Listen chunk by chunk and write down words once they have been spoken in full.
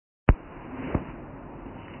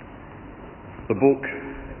The book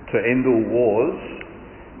To End All Wars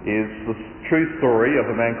is the true story of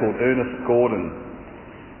a man called Ernest Gordon,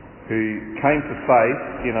 who came to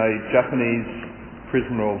faith in a Japanese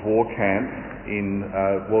prisoner of war camp in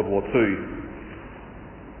World War II.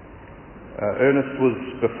 Ernest was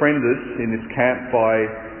befriended in this camp by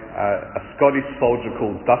a Scottish soldier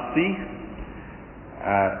called Dusty.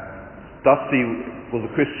 Dusty was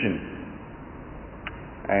a Christian,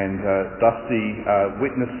 and Dusty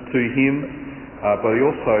witnessed to him, but he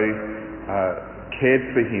also cared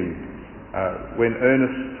for him. When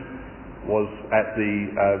Ernest was at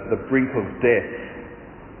the brink of death,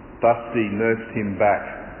 Dusty nursed him back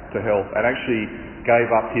to health and actually gave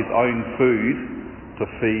up his own food to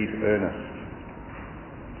feed Ernest.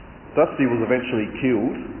 Dusty was eventually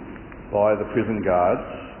killed by the prison guards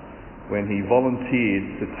when he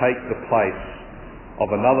volunteered to take the place of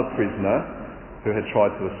another prisoner who had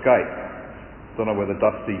tried to escape. Don't know whether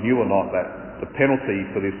Dusty knew or not that the penalty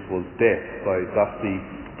for this was death, so Dusty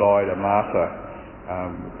died a martyr,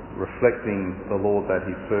 reflecting the Lord that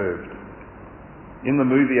he served. In the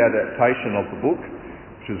movie adaptation of the book,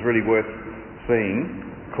 which is really worth seeing,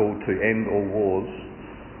 called To End All Wars,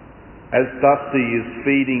 as Dusty is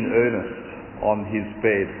feeding Ernest on his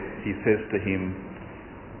bed, he says to him,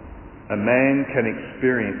 "A man can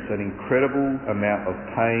experience an incredible amount of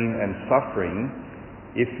pain and suffering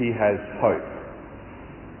if he has hope.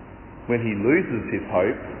 When he loses his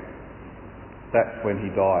hope, that's when he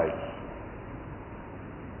dies."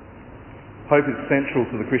 Hope is central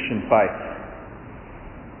to the Christian faith.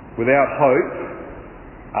 Without hope,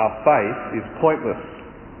 our faith is pointless.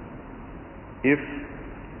 If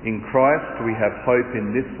in Christ we have hope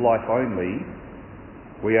in this life only,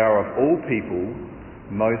 we are of all people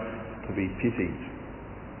most to be pitied.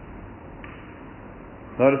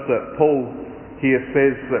 Notice that Paul here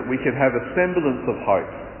says that we can have a semblance of hope,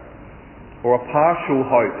 or a partial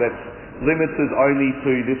hope that's limited only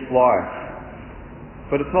to this life.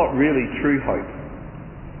 But it's not really true hope.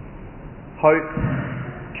 Hope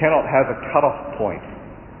cannot have a cut-off point.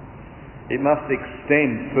 It must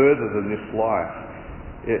extend further than this life.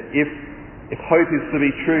 If hope is to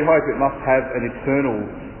be true hope, it must have an eternal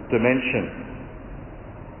dimension.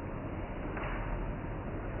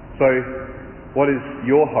 So, what is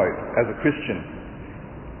your hope as a Christian?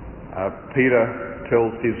 Peter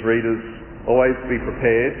tells his readers, always be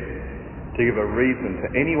prepared to give a reason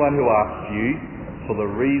to anyone who asks you for the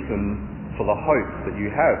reason for the hope that you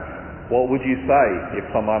have. What would you say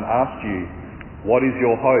if someone asked you, what is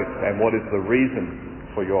your hope and what is the reason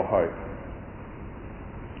for your hope?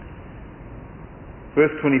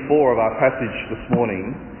 Verse 24 of our passage this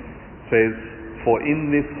morning says, "For in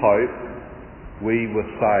this hope we were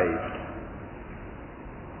saved."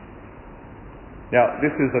 Now,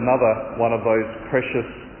 this is another one of those precious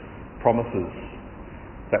promises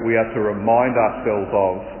that we are to remind ourselves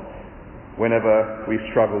of whenever we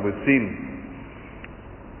struggle with sin.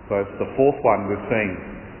 So it's the fourth one we've seen.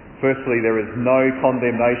 Firstly, there is no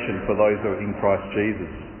condemnation for those who are in Christ Jesus.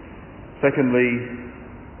 Secondly,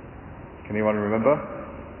 can anyone remember?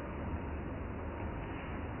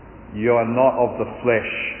 You are not of the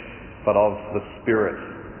flesh, but of the Spirit,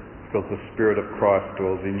 because the Spirit of Christ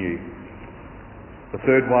dwells in you. The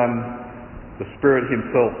third one, the Spirit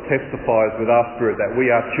himself testifies with our spirit that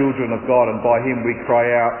we are children of God, and by him we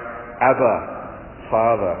cry out, Abba,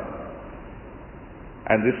 Father.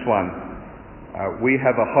 And this one, we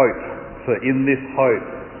have a hope, for in this hope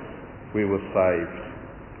we were saved.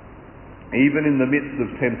 Even in the midst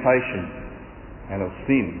of temptation and of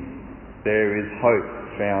sin, there is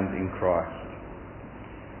hope found in Christ.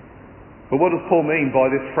 But what does Paul mean by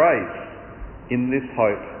this phrase, in this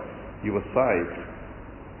hope you were saved?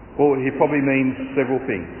 Well, he probably means several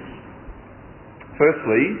things.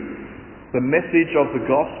 Firstly, the message of the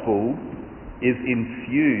gospel is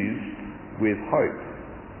infused with hope.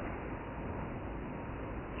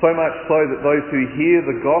 So much so that those who hear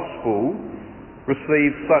the gospel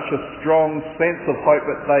receive such a strong sense of hope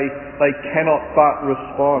that they cannot but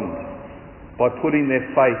respond by putting their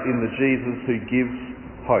faith in the Jesus who gives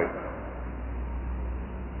hope.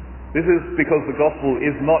 This is because the gospel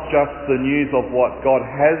is not just the news of what God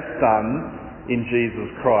has done in Jesus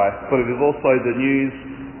Christ, but it is also the news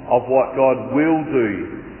of what God will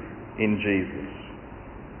do in Jesus.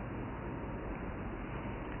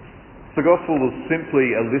 If the gospel was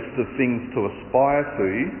simply a list of things to aspire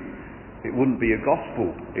to, it wouldn't be a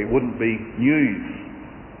gospel, it wouldn't be news.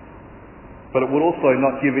 But it would also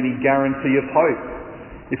not give any guarantee of hope.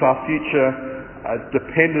 If our future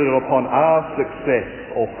depended upon our success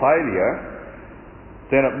or failure,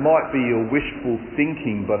 then it might be a wishful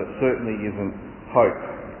thinking, but it certainly isn't hope.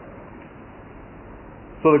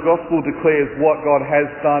 So the gospel declares what God has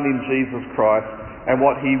done in Jesus Christ and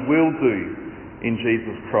what he will do in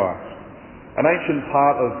Jesus Christ. An ancient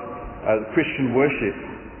part of Christian worship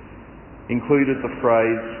included the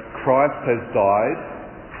phrase, Christ has died,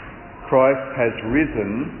 Christ has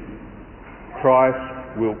risen,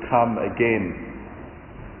 Christ will come again.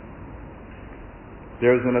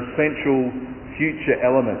 There is an essential future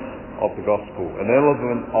element of the gospel, an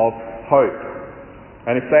element of hope.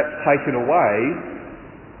 And if that's taken away,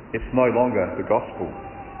 it's no longer the gospel.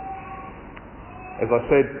 As I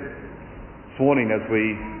said this morning as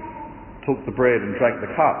we took the bread and drank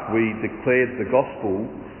the cup, we declared the gospel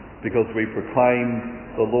because we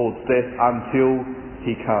proclaimed the Lord's death until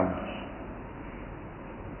he comes.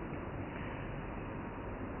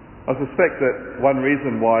 I suspect that one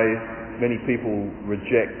reason why many people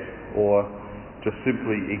reject or just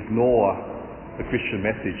simply ignore the Christian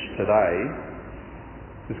message today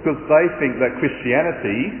is because they think that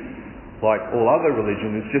Christianity, like all other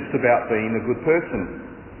religion, is just about being a good person,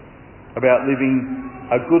 about living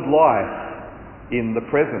a good life in the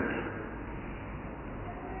present.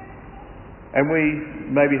 And we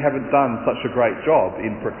maybe haven't done such a great job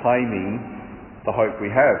in proclaiming the hope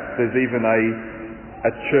we have. There's even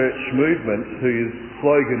a church movement whose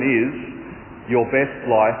slogan is, your best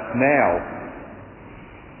life now.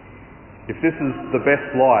 If this is the best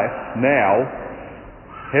life now,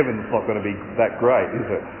 heaven's not going to be that great, is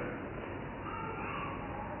it?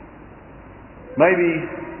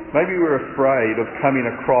 Maybe we're afraid of coming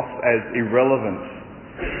across as irrelevant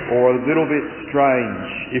or a little bit strange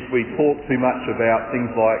if we talk too much about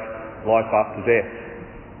things like life after death,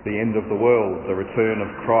 the end of the world, the return of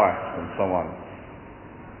Christ and so on.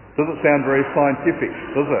 Doesn't sound very scientific,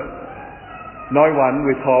 does it? No one,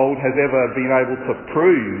 we're told, has ever been able to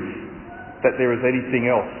prove that there is anything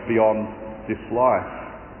else beyond this life.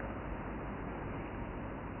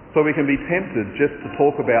 So we can be tempted just to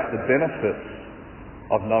talk about the benefits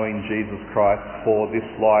of knowing Jesus Christ for this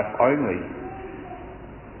life only.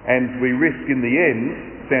 And we risk in the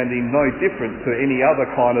end sounding no different to any other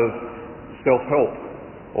kind of self-help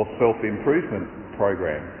or self-improvement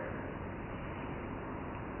program.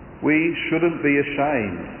 We shouldn't be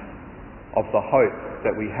ashamed of the hope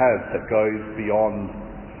that we have that goes beyond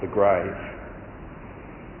the grave.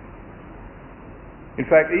 In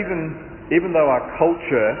fact, even though our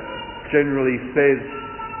culture generally says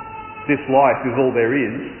this life is all there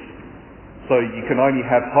is, so you can only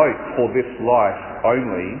have hope for this life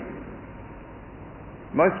only,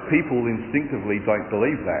 most people instinctively don't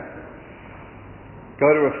believe that. Go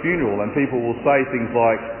to a funeral and people will say things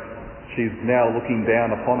like, she's now looking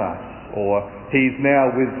down upon us, or he's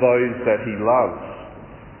now with those that he loves.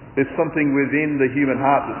 There's something within the human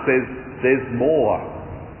heart that says there's more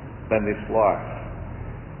than this life.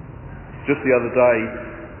 Just the other day,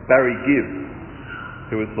 Barry Gibb,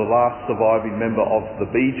 who was the last surviving member of the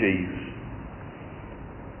Bee Gees,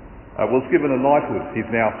 was given a knighthood. He's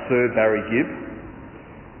now Sir Barry Gibb.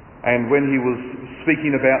 And when he was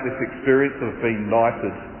speaking about this experience of being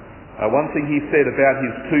knighted, one thing he said about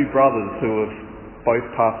his two brothers who have both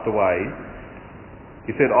passed away,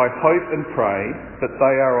 he said, I hope and pray that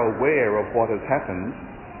they are aware of what has happened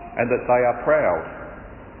and that they are proud.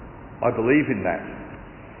 I believe in that.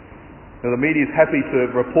 Now, the media is happy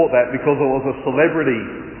to report that because it was a celebrity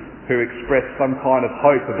who expressed some kind of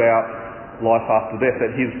hope about life after death,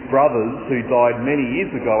 that his brothers who died many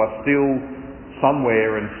years ago are still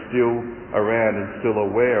somewhere and still around and still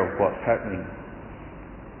aware of what's happening.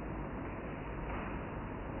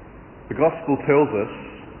 The gospel tells us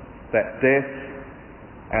that death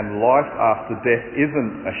and life after death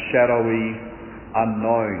isn't a shadowy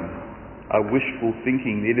unknown, a wishful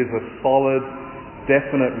thinking. It is a solid,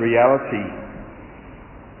 definite reality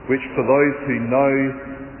which for those who know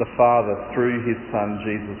the Father through his Son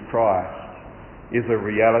Jesus Christ is a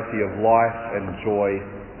reality of life and joy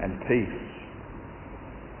and peace.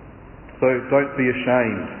 So don't be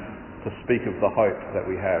ashamed to speak of the hope that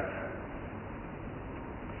we have.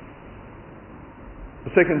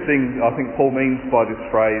 The second thing I think Paul means by this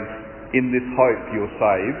phrase, in this hope you're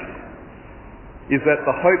saved, is that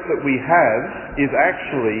the hope that we have is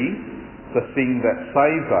actually the thing that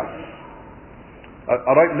saves us.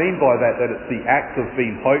 I don't mean by that it's the act of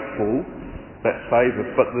being hopeful that saves us,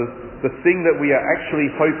 but the thing that we are actually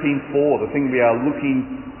hoping for, the thing we are looking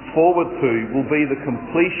forward to, will be the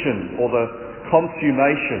completion or the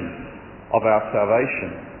consummation of our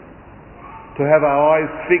salvation. To have our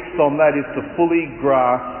eyes fixed on that is to fully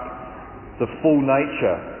grasp the full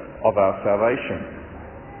nature of our salvation.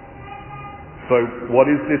 So what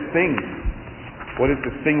is this thing? What is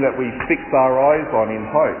this thing that we fix our eyes on in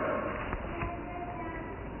hope?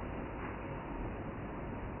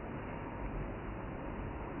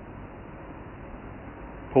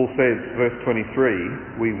 Paul says, verse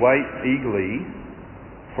 23, we wait eagerly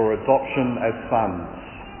for adoption as sons,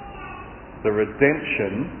 the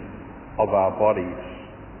redemption of our bodies.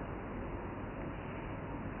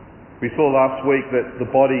 We saw last week that the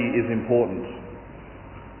body is important.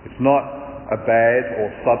 It's not a bad or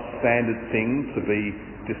substandard thing to be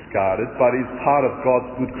discarded, but is part of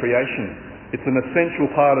God's good creation. It's an essential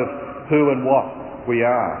part of who and what we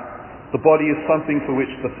are. The body is something for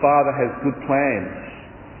which the Father has good plans.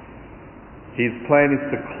 His plan is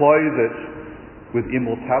to clothe it with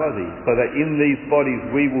immortality, so that in these bodies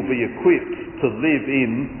we will be equipped to live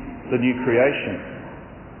in the new creation.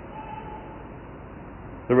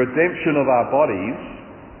 The redemption of our bodies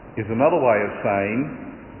is another way of saying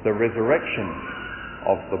the resurrection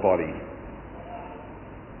of the body.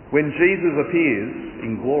 When Jesus appears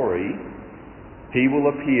in glory, he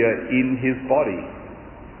will appear in his body.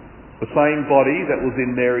 The same body that was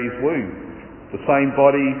in Mary's womb. The same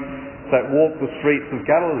body that walked the streets of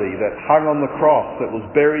Galilee, that hung on the cross, that was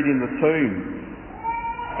buried in the tomb,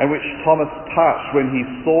 and which Thomas touched when he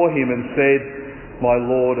saw him and said, "My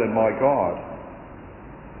Lord and my God."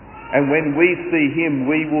 And when we see him,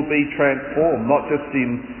 we will be transformed, not just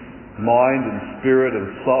in mind and spirit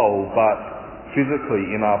and soul, but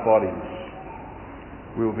physically in our bodies.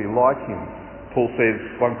 We will be like him. Paul says,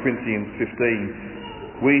 1 Corinthians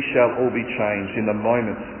 15, we shall all be changed in a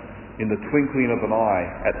moment, in the twinkling of an eye,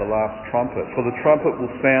 at the last trumpet. For the trumpet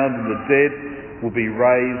will sound, and the dead will be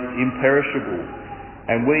raised imperishable,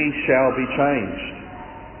 and we shall be changed.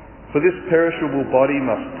 For this perishable body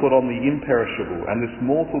must put on the imperishable, and this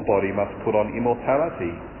mortal body must put on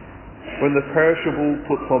immortality. When the perishable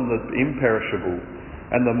puts on the imperishable,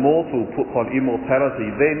 and the mortal puts on immortality,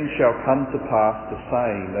 then shall come to pass the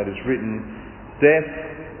saying that is written, death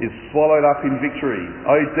is swallowed up in victory.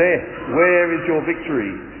 O death, where is your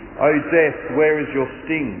victory? O death, where is your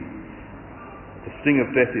sting? The sting of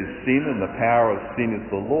death is sin, and the power of sin is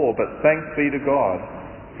the law. But thanks be to God,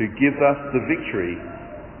 who gives us the victory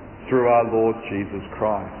through our Lord Jesus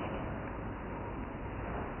Christ.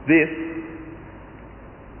 This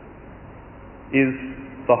is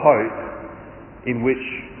the hope in which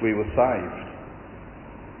we were saved.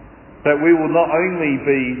 That we will not only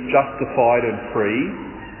be justified and free,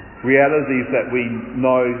 realities that we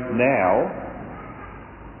know now,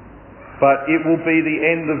 but it will be the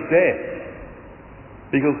end of death.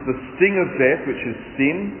 Because the sting of death, which is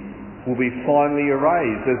sin, will be finally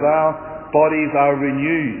erased as our bodies are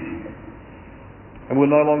renewed and will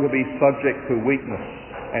no longer be subject to weakness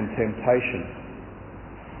and temptation.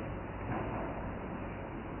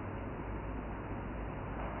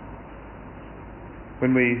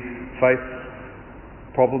 When we face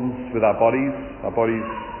problems with our bodies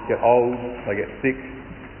get old, they get sick,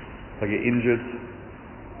 they get injured,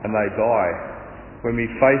 and they die. When we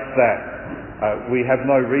face that, we have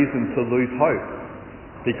no reason to lose hope,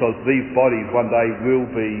 because these bodies one day will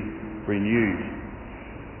be renewed.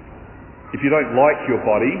 If you don't like your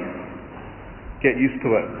body, get used to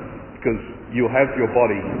it, because you'll have your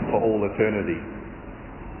body for all eternity.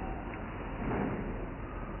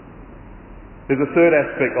 There's a third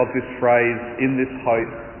aspect of this phrase, in this hope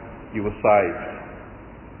you were saved.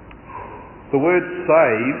 The word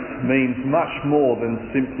saved means much more than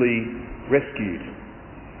simply rescued.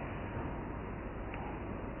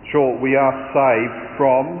 Sure, we are saved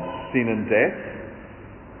from sin and death.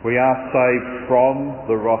 We are saved from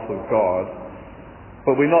the wrath of God.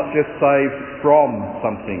 But we're not just saved from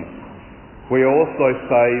something. We are also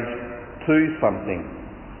saved to something.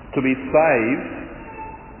 To be saved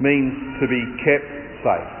means to be kept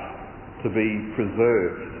safe, to be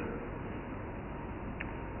preserved.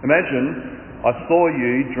 Imagine I saw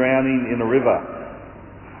you drowning in a river.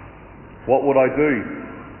 What would I do?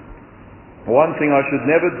 One thing I should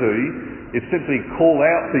never do is simply call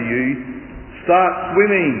out to you, start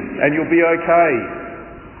swimming and you'll be okay.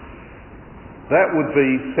 That would be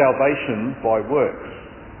salvation by works.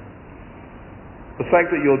 The fact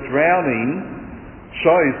that you're drowning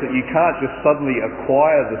shows that you can't just suddenly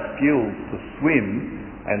acquire the skills to swim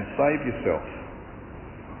and save yourself.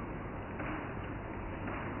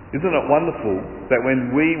 Isn't it wonderful that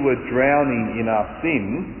when we were drowning in our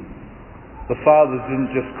sin, the Father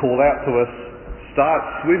didn't just call out to us, start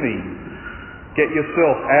swimming, get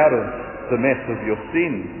yourself out of the mess of your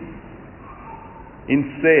sin.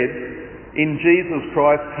 Instead, in Jesus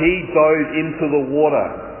Christ, he dove into the water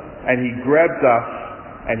and he grabbed us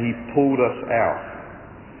and he pulled us out.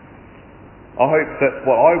 I hope that's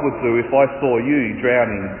what I would do if I saw you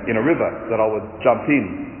drowning in a river, that I would jump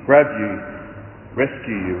in, grab you,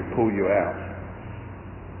 rescue you, pull you out.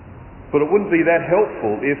 But it wouldn't be that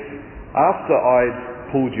helpful if after I'd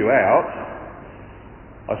pulled you out.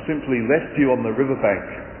 I simply left you on the riverbank,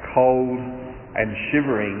 cold and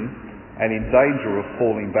shivering and in danger of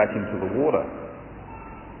falling back into the water.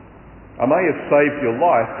 I may have saved your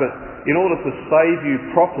life, but in order to save you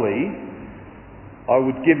properly, I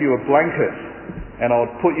would give you a blanket and I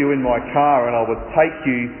would put you in my car and I would take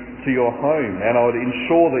you to your home and I would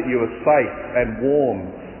ensure that you were safe and warm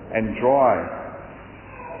and dry.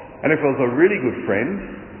 And if I was a really good friend,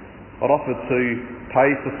 I'd offer to pay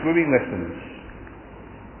for swimming lessons.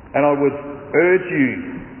 And I would urge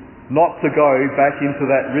you not to go back into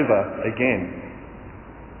that river again.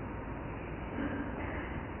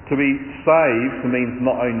 To be saved means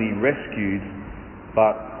not only rescued,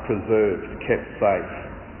 but preserved, kept safe.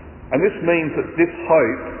 And this means that this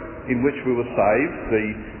hope in which we were saved,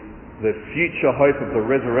 the future hope of the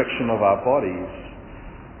resurrection of our bodies,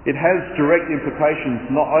 it has direct implications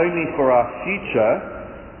not only for our future,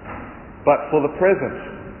 but for the present,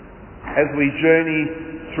 as we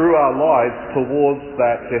journey through our lives towards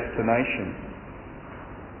that destination.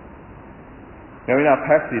 Now, in our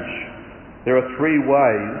passage, there are three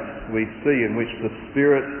ways we see in which the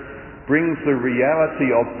Spirit brings the reality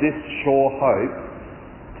of this sure hope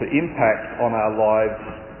to impact on our lives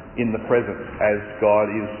in the present as God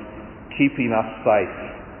is keeping us safe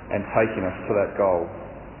and taking us to that goal.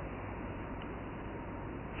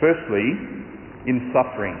 Firstly, in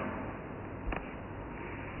suffering.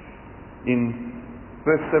 In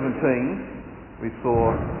verse 17, we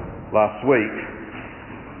saw last week,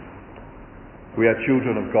 we are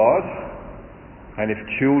children of God, and if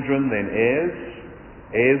children, then heirs,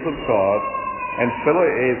 heirs of God, and fellow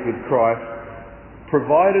heirs with Christ,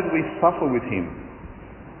 provided we suffer with him,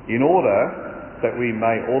 in order that we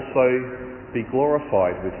may also be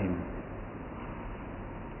glorified with him.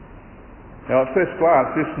 Now, at first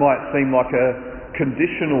glance, this might seem like a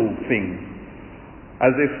conditional thing,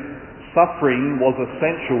 as if suffering was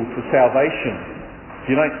essential to salvation.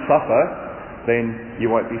 If you don't suffer, then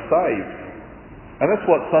you won't be saved. And that's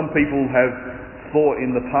what some people have thought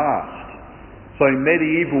in the past. So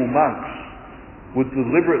medieval monks would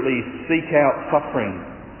deliberately seek out suffering.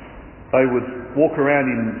 They would walk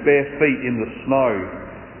around in bare feet in the snow.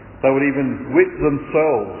 They would even whip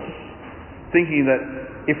themselves, thinking that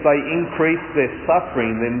if they increased their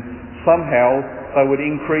suffering, then somehow they would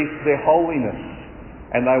increase their holiness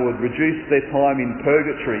and they would reduce their time in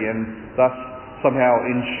purgatory and thus somehow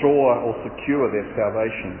ensure or secure their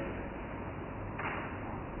salvation.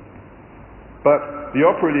 But the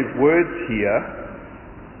operative words here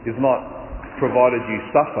is not provided you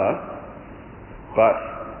suffer, but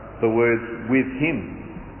the words with him,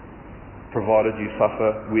 provided you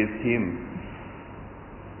suffer with him.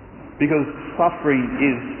 Because suffering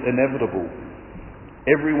is inevitable.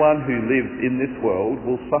 Everyone who lives in this world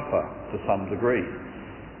will suffer to some degree.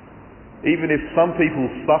 Even if some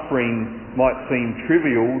people's suffering might seem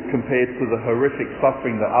trivial compared to the horrific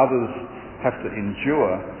suffering that others have to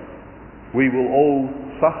endure, we will all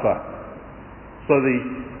suffer. So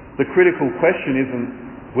the critical question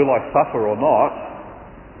isn't, will I suffer or not?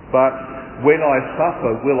 But when I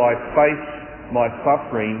suffer, will I face my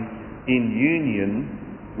suffering in union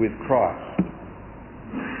with Christ?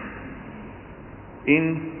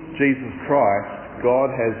 In Jesus Christ,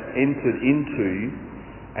 God has entered into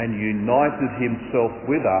and united himself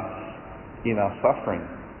with us in our suffering.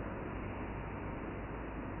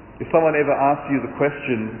 If someone ever asks you the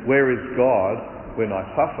question, where is God when I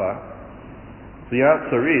suffer? The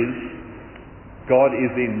answer is, God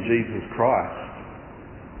is in Jesus Christ,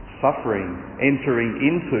 suffering, entering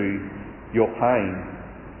into your pain.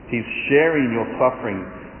 He's sharing your suffering.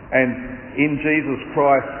 And in Jesus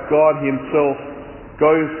Christ, God himself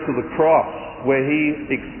goes to the cross where he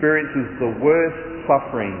experiences the worst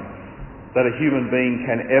suffering that a human being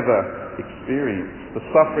can ever experience, the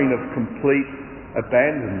suffering of complete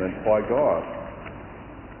abandonment by God.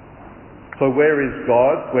 So where is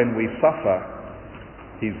God when we suffer?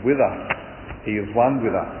 He's with us. He is one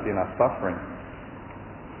with us in our suffering.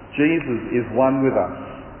 Jesus is one with us,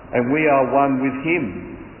 and we are one with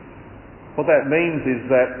him. What that means is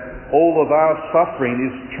that all of our suffering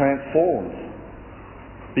is transformed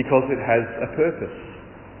because it has a purpose.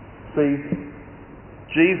 See,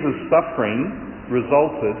 Jesus' suffering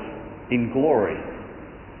resulted in glory.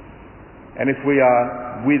 And if we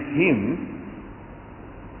are with him,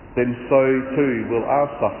 then so too will our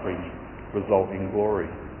suffering result in glory.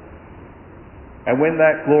 And when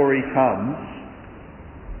that glory comes,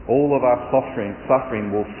 all of our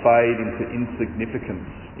suffering will fade into insignificance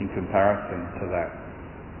in comparison to that.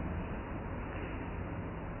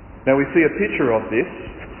 Now we see a picture of this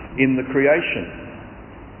in the creation.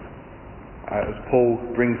 as Paul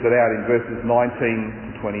brings it out in verses 19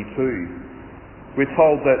 to 22. We're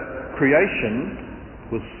told that creation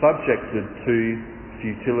was subjected to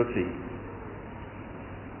futility.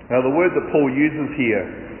 Now, the word that Paul uses here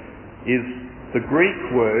is the Greek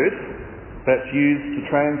word that's used to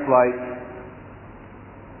translate...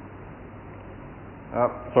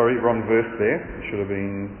 wrong verse there. It should have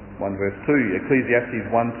been 1 verse 2. Ecclesiastes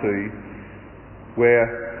 1:2,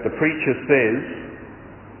 where the preacher says,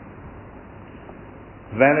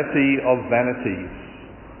 "Vanity of vanities,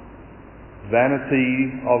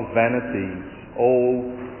 vanity of vanities,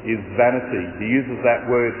 all is vanity." He uses that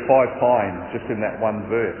word 5 times just in that one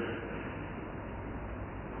verse.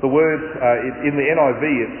 The word, in the NIV,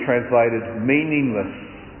 it's translated meaningless.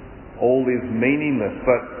 All is meaningless,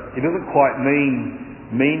 but it doesn't quite mean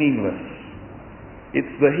meaningless.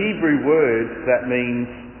 It's the Hebrew word that means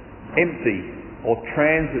empty or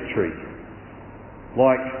transitory.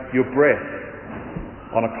 Like your breath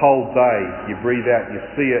on a cold day, you breathe out, you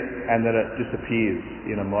see it, and then it disappears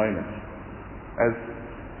in a moment. As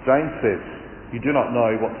James says, you do not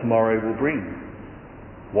know what tomorrow will bring.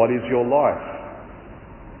 What is your life?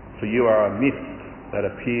 For you are a mist that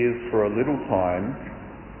appears for a little time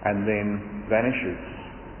and then vanishes.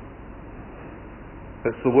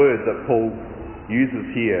 That's the word that Paul uses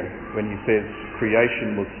here when he says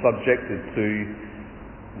creation was subjected to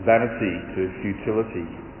vanity, to futility.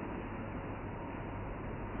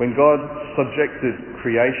 When God subjected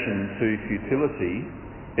creation to futility,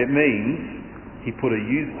 it means he put a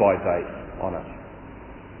use-by date on it.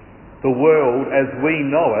 The world as we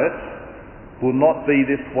know it will not be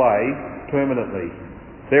this way permanently.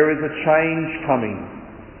 There is a change coming,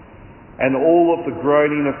 and all of the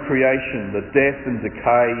groaning of creation, the death and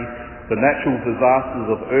decay, the natural disasters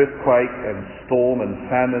of earthquake and storm and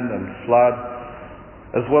famine and flood,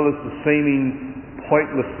 as well as the seeming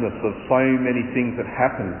pointlessness of so many things that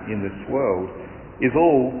happen in this world, is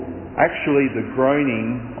all actually the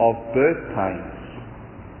groaning of birth pains.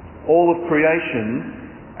 All of creation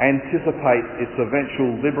anticipates its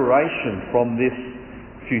eventual liberation from this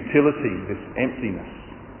futility, this emptiness.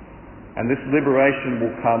 And this liberation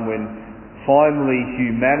will come when finally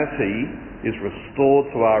humanity is restored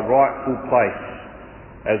to our rightful place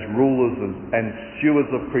as rulers and stewards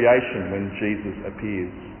of creation when Jesus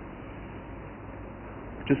appears.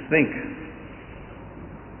 Just think,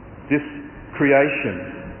 this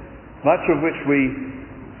creation, much of which we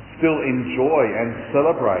still enjoy and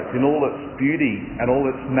celebrate in all its beauty and all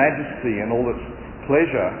its majesty and all its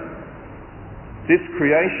pleasure, this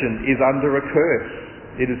creation is under a curse.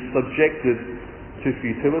 It is subjected to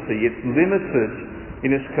futility. It's limited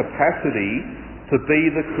in its capacity to be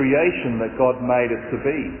the creation that God made it to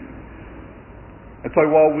be. And so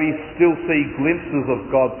while we still see glimpses of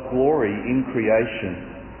God's glory in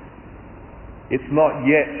creation, it's not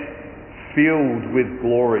yet filled with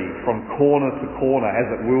glory from corner to corner as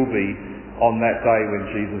it will be on that day when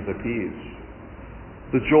Jesus appears.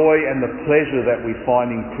 The joy and the pleasure that we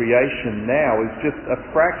find in creation now is just a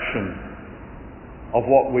fraction of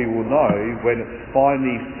what we will know when it's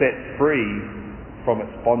finally set free from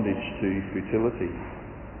its bondage to futility.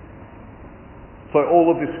 So all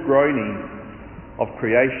of this groaning of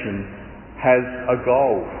creation has a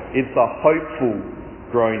goal. It's a hopeful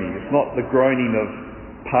groaning. It's not the groaning of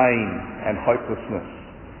pain and hopelessness.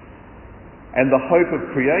 And the hope of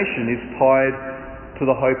creation is tied to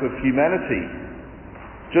the hope of humanity.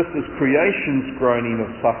 Just as creation's groaning of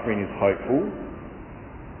suffering is hopeful,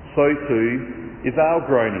 so too is our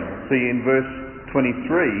groaning. See, in verse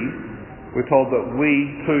 23, we're told that we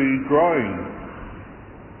too groan.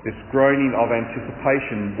 This groaning of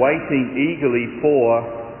anticipation, waiting eagerly for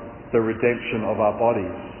the redemption of our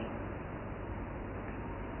bodies.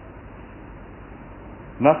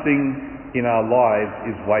 Nothing in our lives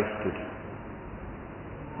is wasted.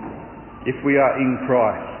 If we are in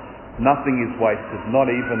Christ, nothing is wasted, not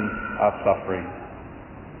even our suffering.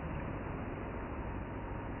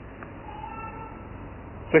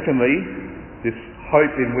 Secondly, this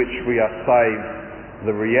hope in which we are saved,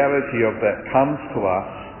 the reality of that comes to us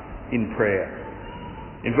in prayer.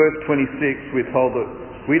 In verse 26, we're told that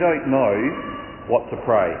we don't know what to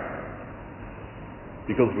pray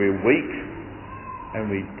because we're weak and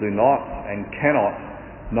we do not and cannot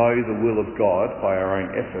know the will of God by our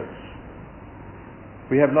own efforts.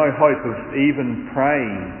 We have no hope of even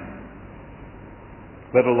praying,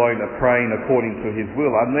 let alone praying according to His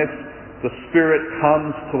will, unless the Spirit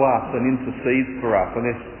comes to us and intercedes for us,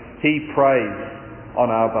 unless He prays on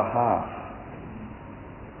our behalf.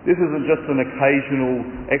 This isn't just an occasional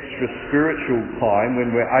extra spiritual time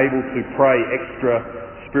when we're able to pray extra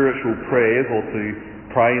spiritual prayers or to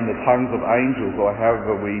pray in the tongues of angels, or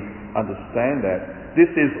however we understand that.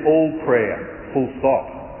 This is all prayer, full stop.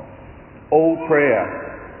 All prayer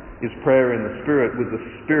is prayer in the Spirit, with the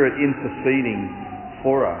Spirit interceding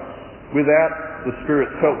for us. Without the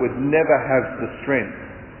Spirit's help, we'd never have the strength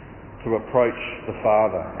to approach the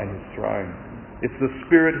Father and His throne. It's the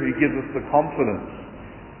Spirit who gives us the confidence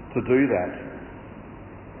to do that.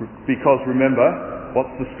 Because remember,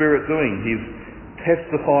 what's the Spirit doing? He's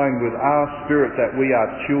testifying with our spirit that we are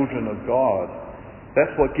children of God.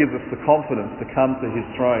 That's what gives us the confidence to come to His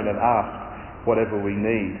throne and ask whatever we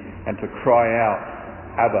need, and to cry out,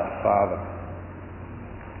 Abba, Father.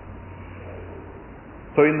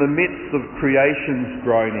 So in the midst of creation's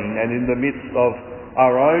groaning, and in the midst of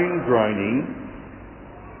our own groaning,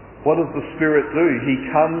 what does the Spirit do? He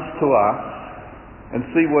comes to us, and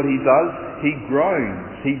see what He does? He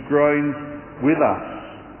groans. He groans with us.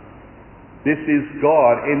 This is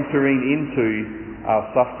God entering into our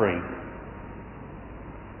suffering.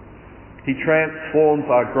 He transforms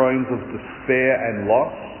our groans of despair and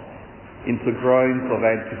loss into groans of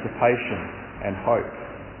anticipation and hope.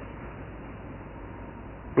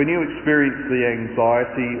 When you experience the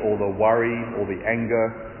anxiety or the worry or the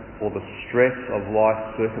anger or the stress of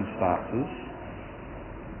life's circumstances,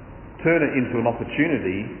 turn it into an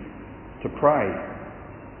opportunity to pray.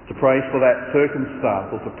 To pray for that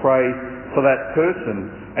circumstance, or to pray for that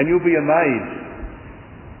person, and you'll be amazed.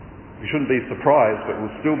 You shouldn't be surprised, but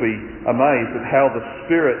we'll still be amazed at how the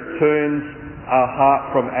Spirit turns our heart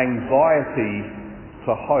from anxiety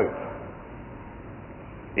to hope.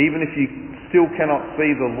 Even if you still cannot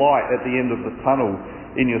see the light at the end of the tunnel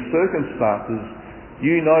in your circumstances,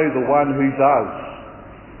 you know the one who does,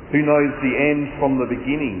 who knows the end from the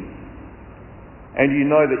beginning. And you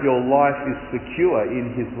know that your life is secure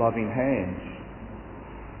in His loving hands.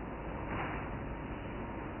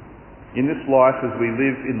 In this life, as we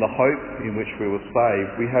live in the hope in which we were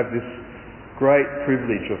saved, we have this great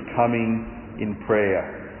privilege of coming in prayer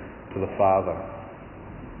to the Father.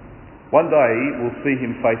 One day we'll see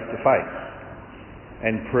Him face to face,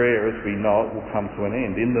 and prayer, as we know it, will come to an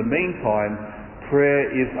end. In the meantime,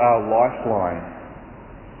 prayer is our lifeline.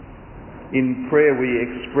 In prayer we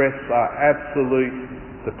express our absolute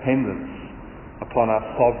dependence upon our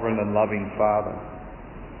sovereign and loving Father.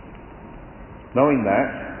 Knowing that,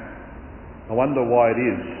 I wonder why it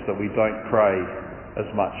is that we don't pray as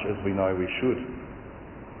much as we know we should.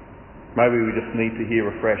 Maybe we just need to hear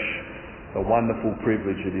afresh the wonderful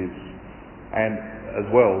privilege it is, and as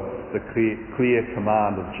well the clear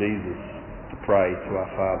command of Jesus to pray to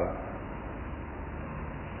our Father.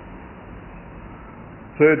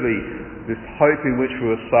 Thirdly, this hope in which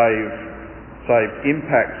we were saved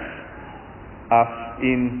impacts us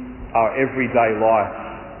in our everyday life.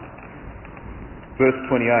 Verse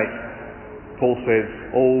 28, Paul says,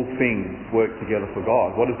 all things work together for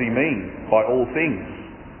God. What does he mean by all things?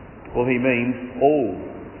 Well, he means all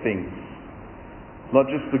things. Not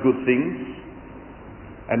just the good things,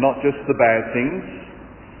 and not just the bad things,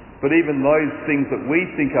 but even those things that we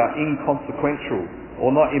think are inconsequential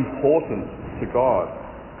or not important to God.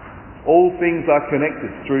 All things are connected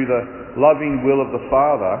through the loving will of the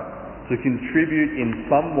Father to contribute in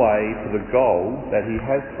some way to the goal that He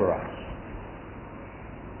has for us.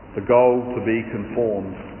 The goal to be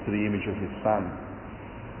conformed to the image of His Son.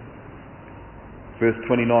 Verse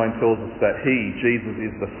 29 tells us that He, Jesus,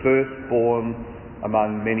 is the firstborn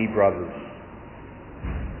among many brothers,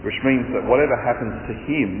 which means that whatever happens to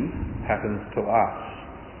Him happens to us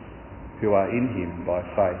who are in Him by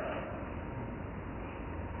faith.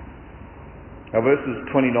 Now verses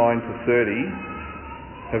 29 to 30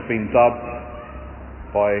 have been dubbed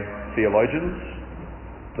by theologians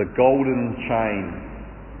the golden chain.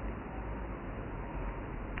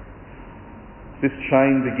 This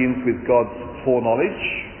chain begins with God's foreknowledge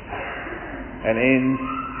and ends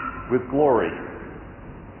with glory.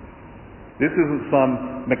 This isn't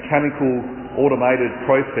some mechanical automated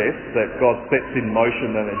process that God sets in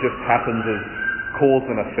motion and it just happens as cause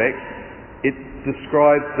and effect. It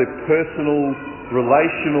describes the personal,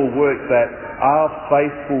 relational work that our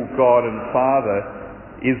faithful God and Father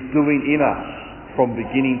is doing in us from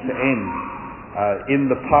beginning to end, in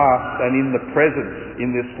the past and in the present, in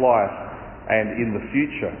this life and in the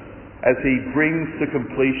future, as He brings to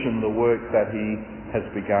completion the work that He has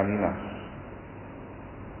begun in us.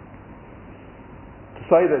 To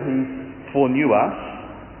say that He foreknew us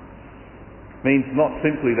means not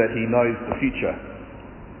simply that He knows the future,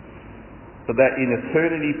 but that in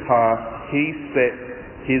eternity past He set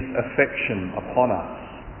His affection upon us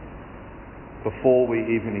before we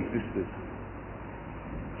even existed.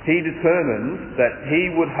 He determined that He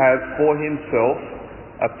would have for Himself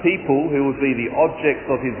a people who would be the objects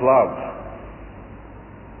of his love.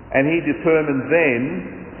 And he determined then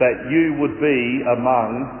that you would be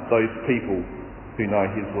among those people who know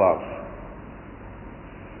his love.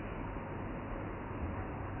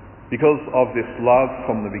 Because of this love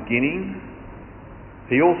from the beginning,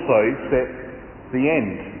 he also set the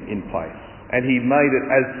end in place, and he made it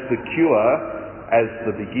as secure as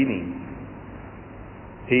the beginning.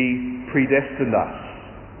 He predestined us.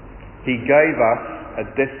 He gave us a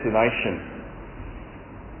destination.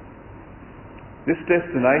 This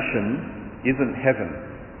destination isn't heaven.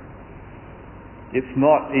 It's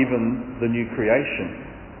not even the new creation.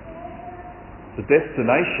 The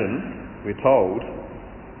destination, we're told,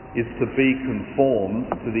 is to be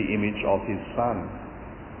conformed to the image of his Son.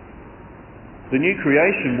 The new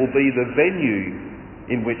creation will be the venue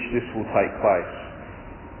in which this will take place.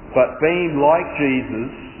 But being like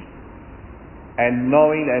Jesus and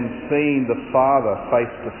knowing and seeing the Father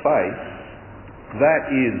face to face, that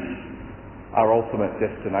is our ultimate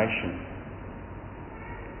destination.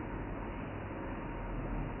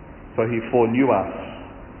 So he foreknew us.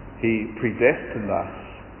 He predestined us.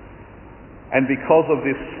 And because of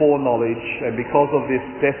this foreknowledge and because of this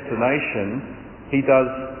destination, he does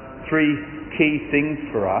three key things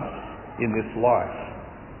for us in this life.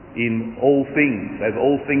 In all things, as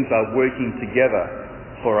all things are working together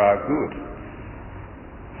for our good.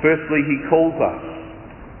 Firstly, he calls us.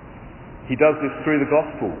 He does this through the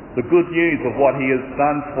gospel, the good news of what he has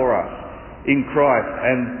done for us in Christ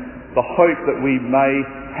and the hope that we may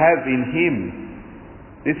have in him.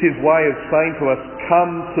 This is his way of saying to us,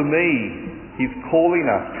 come to me. He's calling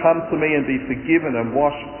us, come to me and be forgiven and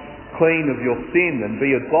washed clean of your sin and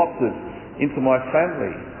be adopted into my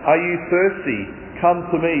family. Are you thirsty? Come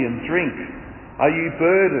to me and drink. Are you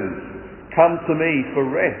burdened? Come to me for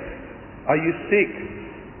rest. Are you sick?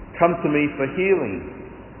 Come to me for healing.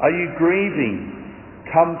 Are you grieving?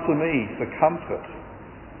 Come to me for comfort.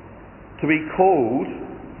 To be called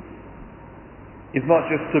is not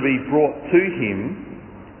just to be brought to him,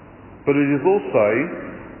 but it is also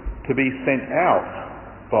to be sent out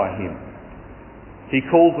by him. He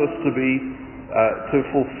calls us to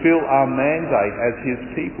fulfill our mandate as his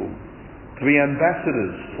people, to be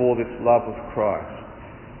ambassadors for this love of Christ.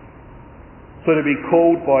 So to be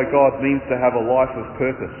called by God means to have a life of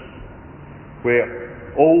purpose,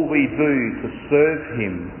 where all we do to serve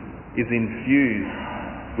him is infused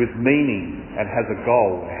with meaning and has a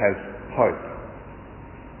goal, has hope.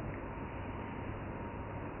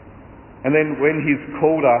 And then when he's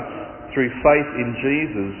called us through faith in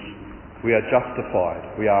Jesus, we are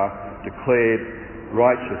justified. We are declared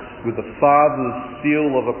righteous with the Father's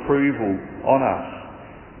seal of approval on us,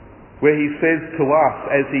 where he says to us,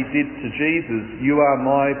 as he did to Jesus, you are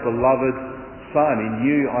my beloved Son, in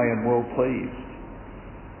you I am well pleased.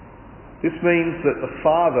 This means that the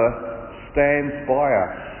Father stands by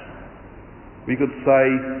us. We could say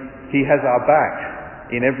he has our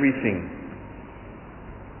back in everything.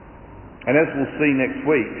 And as we'll see next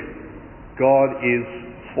week, God is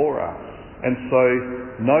for us, and so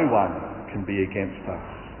no one can be against us.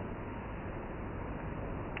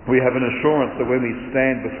 We have an assurance that when we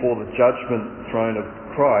stand before the judgment throne of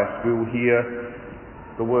Christ, we will hear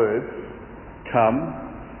the words, come,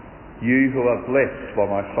 you who are blessed by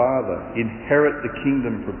my Father, inherit the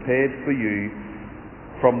kingdom prepared for you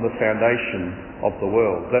from the foundation of the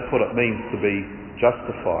world. That's what it means to be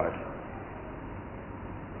justified.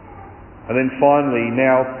 And then finally,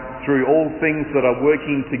 now through all things that are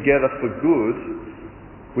working together for good,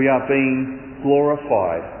 we are being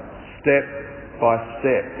glorified step by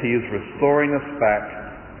step. He is restoring us back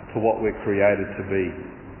to what we're created to be.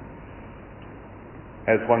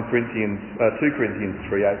 As 2 Corinthians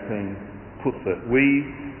 3:18 puts it, we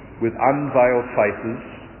with unveiled faces,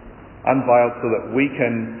 unveiled so that we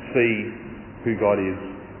can see who God is,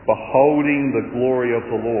 beholding the glory of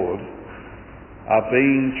the Lord, are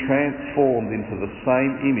being transformed into the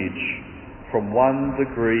same image from one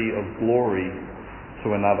degree of glory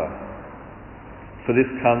to another. For this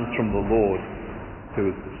comes from the Lord, who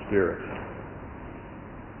is the Spirit.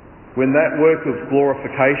 When that work of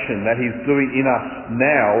glorification that he's doing in us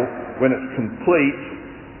now, when it's complete,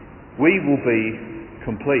 we will be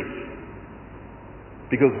complete.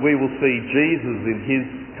 Because we will see Jesus in his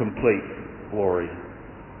complete glory.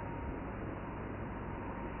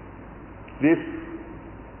 This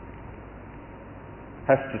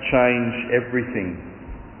has to change everything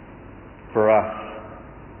for us.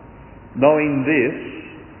 Knowing this,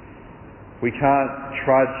 we can't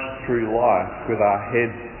trudge through life with our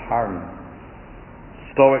heads hung,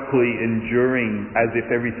 stoically enduring as if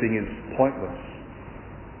everything is pointless.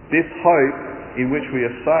 This hope in which we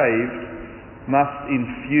are saved must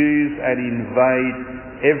infuse and invade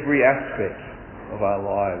every aspect of our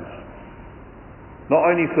lives. Not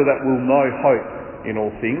only so that we'll know hope in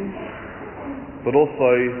all things, but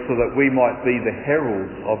also so that we might be the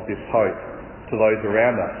heralds of this hope to those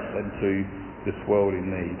around us and to this world in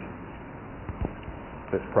need.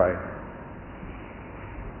 Let's pray.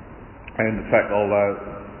 And in fact,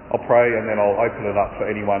 I'll pray and then I'll open it up for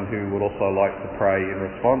anyone who would also like to pray in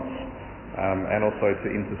response, and also to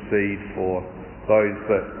intercede for those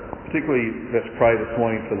that, particularly let's pray this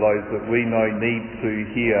morning for those that we know need to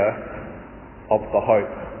hear of the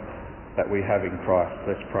hope that we have in Christ.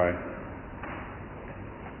 Let's pray.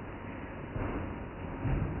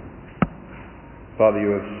 Father,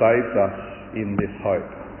 you have saved us in this hope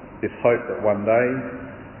that one day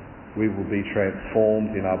we will be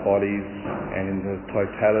transformed in our bodies and in the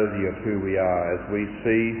totality of who we are as we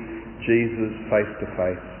see Jesus face to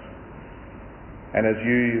face. And as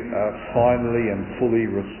you finally and fully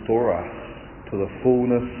restore us to the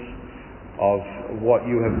fullness of what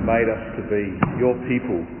you have made us to be, your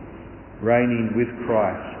people, reigning with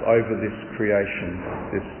Christ over this creation,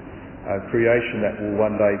 this creation that will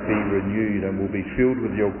one day be renewed and will be filled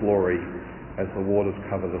with your glory as the waters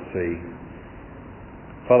cover the sea.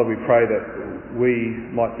 Father, we pray that we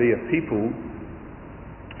might be a people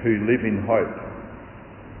who live in hope.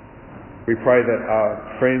 We pray that our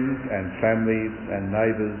friends and families and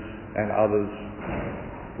neighbours and others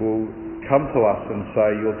will come to us and say,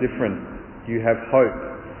 you're different, you have hope.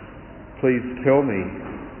 Please tell me,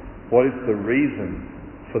 what is the reason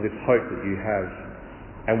for this hope that you have?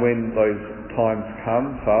 And when those times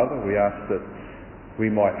come, Father, we ask that we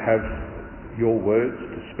might have your words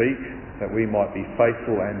to speak, that we might be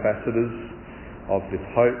faithful ambassadors of this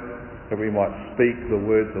hope, that we might speak the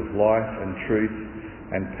words of life and truth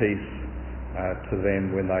and peace to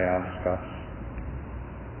them when they ask us.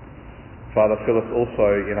 Father, fill us also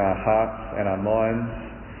in our hearts and our minds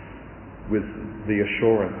with the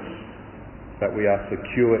assurance that we are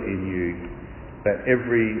secure in you, that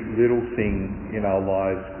every little thing in our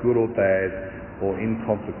lives, good or bad or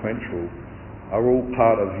inconsequential, are all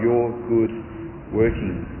part of your good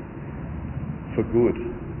working for good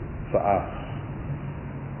for us.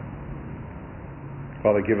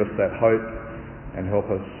 Father, give us that hope and help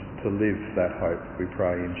us to live that hope, we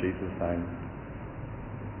pray in Jesus' name.